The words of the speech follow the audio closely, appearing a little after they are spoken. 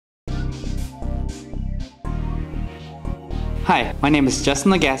Hi, my name is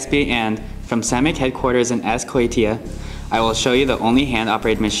Justin Legaspi, and from Sammic headquarters in Azkoitia, I will show you the only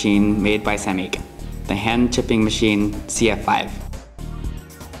hand-operated machine made by Sammic, the hand chipping machine CF-5.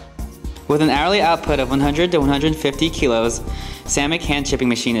 With an hourly output of 100 to 150 kilos, Sammic hand chipping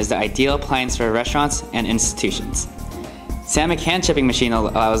machine is the ideal appliance for restaurants and institutions. Sammic hand chipping machine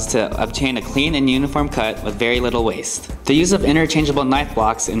allows to obtain a clean and uniform cut with very little waste. The use of interchangeable knife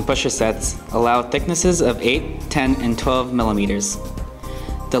blocks and pusher sets allow thicknesses of 8, 10, and 12 millimeters.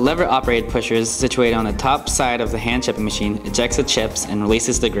 The lever-operated pushers situated on the top side of the hand chipping machine ejects the chips and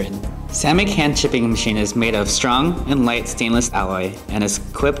releases the grid. Sammic hand chipping machine is made of strong and light stainless alloy and is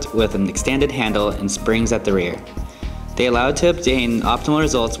equipped with an extended handle and springs at the rear. They allow to obtain optimal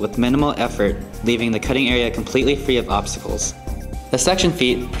results with minimal effort, leaving the cutting area completely free of obstacles. The suction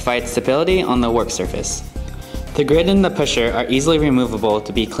feet provide stability on the work surface. The grid and the pusher are easily removable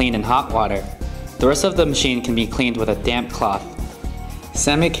to be cleaned in hot water. The rest of the machine can be cleaned with a damp cloth.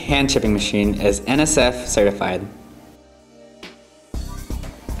 Sammic hand chipping machine is NSF certified.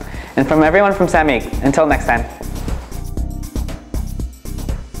 And from everyone from Sammic, until next time.